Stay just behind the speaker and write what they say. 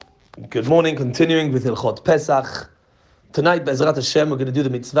Good morning, continuing with Hilchot Pesach. Tonight, Be'ezrat Hashem, we're going to do the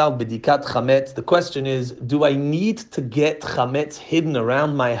mitzvah of Bedikat Chametz. The question is, do I need to get Chametz hidden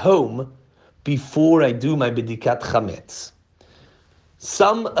around my home before I do my Bedikat Chametz?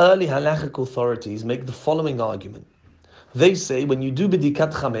 Some early halachic authorities make the following argument. They say when you do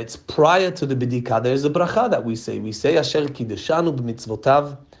Bedikat Chametz, prior to the Bedikah, there's a bracha that we say. We say, Asher kideshanu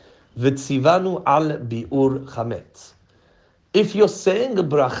b'mitzvotav, v'tzivanu al bi'ur Chametz. If you're saying a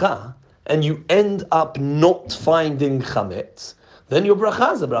bracha and you end up not finding chametz, then your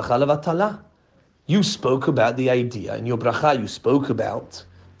bracha is a bracha levatala. You spoke about the idea in your bracha. You spoke about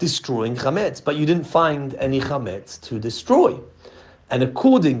destroying chametz, but you didn't find any chametz to destroy, and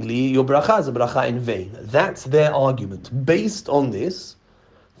accordingly, your bracha is a bracha in vain. That's their argument. Based on this,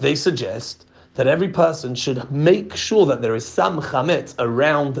 they suggest that every person should make sure that there is some chametz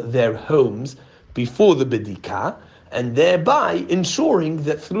around their homes before the bedikah, and thereby ensuring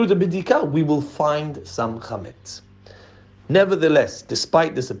that through the Bedikat we will find some chametz. Nevertheless,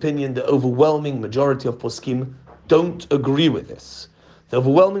 despite this opinion, the overwhelming majority of poskim don't agree with this. The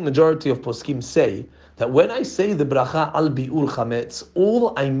overwhelming majority of poskim say that when I say the bracha al bi'ur chametz,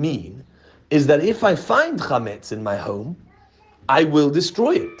 all I mean is that if I find chametz in my home, I will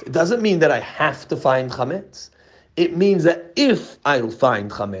destroy it. It doesn't mean that I have to find chametz. It means that if I'll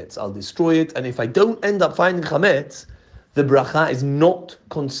find chametz, I'll destroy it, and if I don't end up finding chametz, the bracha is not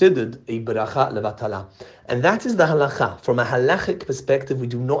considered a bracha levatala. And that is the halacha. From a halachic perspective, we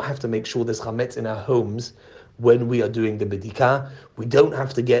do not have to make sure there's chametz in our homes when we are doing the bedikah. We don't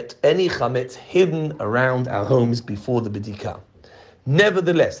have to get any chametz hidden around our homes before the bedikah.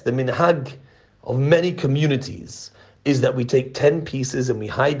 Nevertheless, the minhag of many communities is that we take 10 pieces and we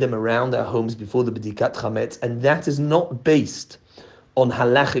hide them around our homes before the Bedikat Chametz, and that is not based on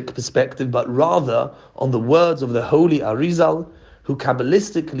halachic perspective, but rather on the words of the holy Arizal, who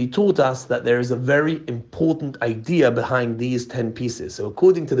Kabbalistically taught us that there is a very important idea behind these 10 pieces. So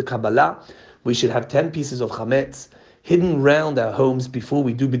according to the Kabbalah, we should have 10 pieces of Chametz hidden around our homes before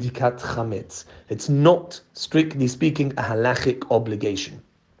we do Bedikat Chametz. It's not, strictly speaking, a halachic obligation.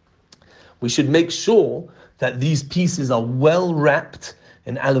 We should make sure that these pieces are well wrapped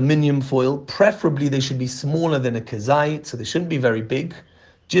in aluminium foil. Preferably they should be smaller than a kazayit, so they shouldn't be very big.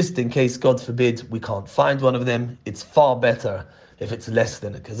 Just in case, God forbid, we can't find one of them, it's far better if it's less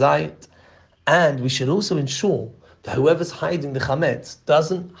than a kazayit. And we should also ensure that whoever's hiding the chametz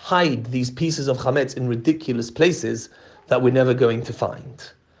doesn't hide these pieces of chametz in ridiculous places that we're never going to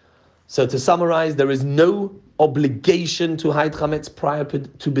find. So to summarize, there is no obligation to hide chametz prior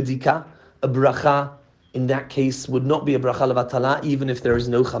to bedikah. A bracha in that case would not be a bracha levatala, even if there is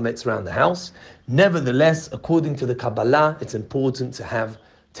no chametz around the house. Nevertheless, according to the Kabbalah, it's important to have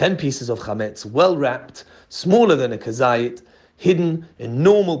 10 pieces of chametz, well wrapped, smaller than a kazayit, hidden in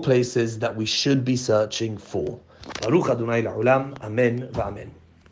normal places that we should be searching for. Baruch Adonai la'olam, amen va'amen.